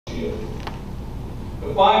shield.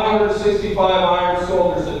 The 565 iron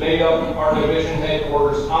soldiers that made up our division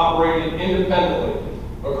headquarters operated independently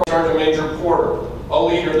across Sergeant Major Porter, a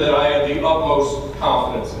leader that I had the utmost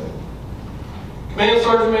confidence in. Command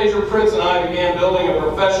Sergeant Major Prince and I began building a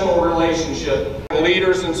professional relationship.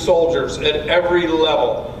 Leaders and soldiers at every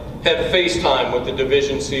level had FaceTime with the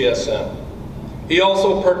division CSM. He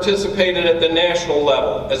also participated at the national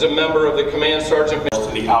level as a member of the Command Sergeant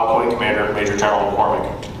to the outgoing commander, Major General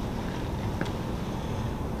McCormack.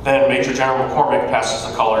 Then Major General McCormack passes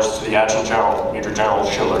the colors to the Adjutant General, Major General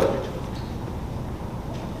Schindler.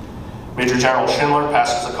 Major General Schindler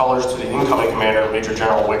passes the colors to the incoming commander, Major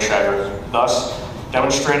General Wegscheider, thus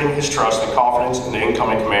demonstrating his trust and confidence in the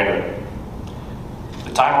incoming commander.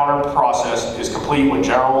 The time-honored process is complete when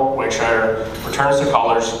General Wegscheider returns the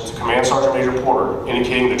colors to Command Sergeant Major Porter,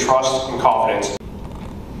 indicating the trust and confidence.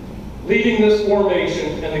 Leading this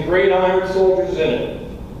formation and the great iron soldiers in it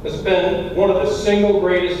has been one of the single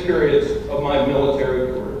greatest periods of my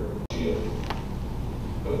military career.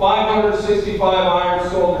 The 565 iron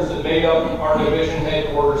soldiers that made up our division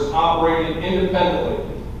headquarters operated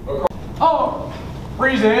independently across. Arms!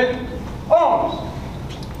 Present! Arms!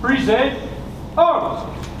 Present!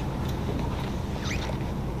 Arms!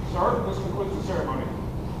 Sir, this concludes the ceremony.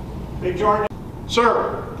 Big Jordan.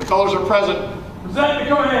 Sir, the colors are present. Present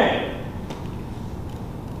the command.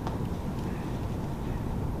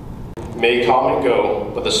 May come and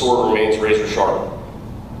go, but the sword remains razor sharp.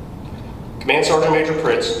 Command Sergeant Major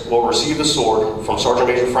Pritz will receive the sword from Sergeant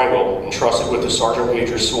Major Frankel and trust it with the Sergeant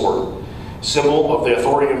Major's sword, symbol of the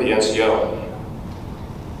authority of the NCO.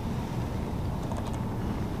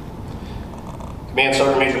 Command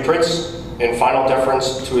Sergeant Major Pritz, in final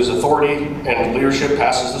deference to his authority and leadership,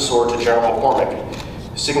 passes the sword to General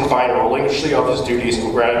McCormack, signifying a relinquishing of his duties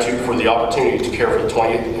and gratitude for the opportunity to care for the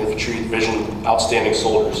 20th Infantry Division outstanding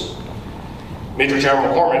soldiers. Major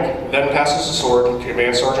General McCormack then passes the sword to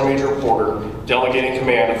Command Sergeant Major Porter, delegating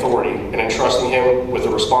command authority and entrusting him with the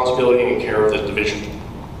responsibility and care of the division.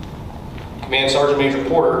 Command Sergeant Major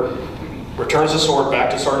Porter returns the sword back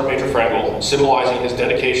to Sergeant Major Frankel, symbolizing his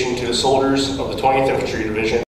dedication to the soldiers of the 20th Infantry Division.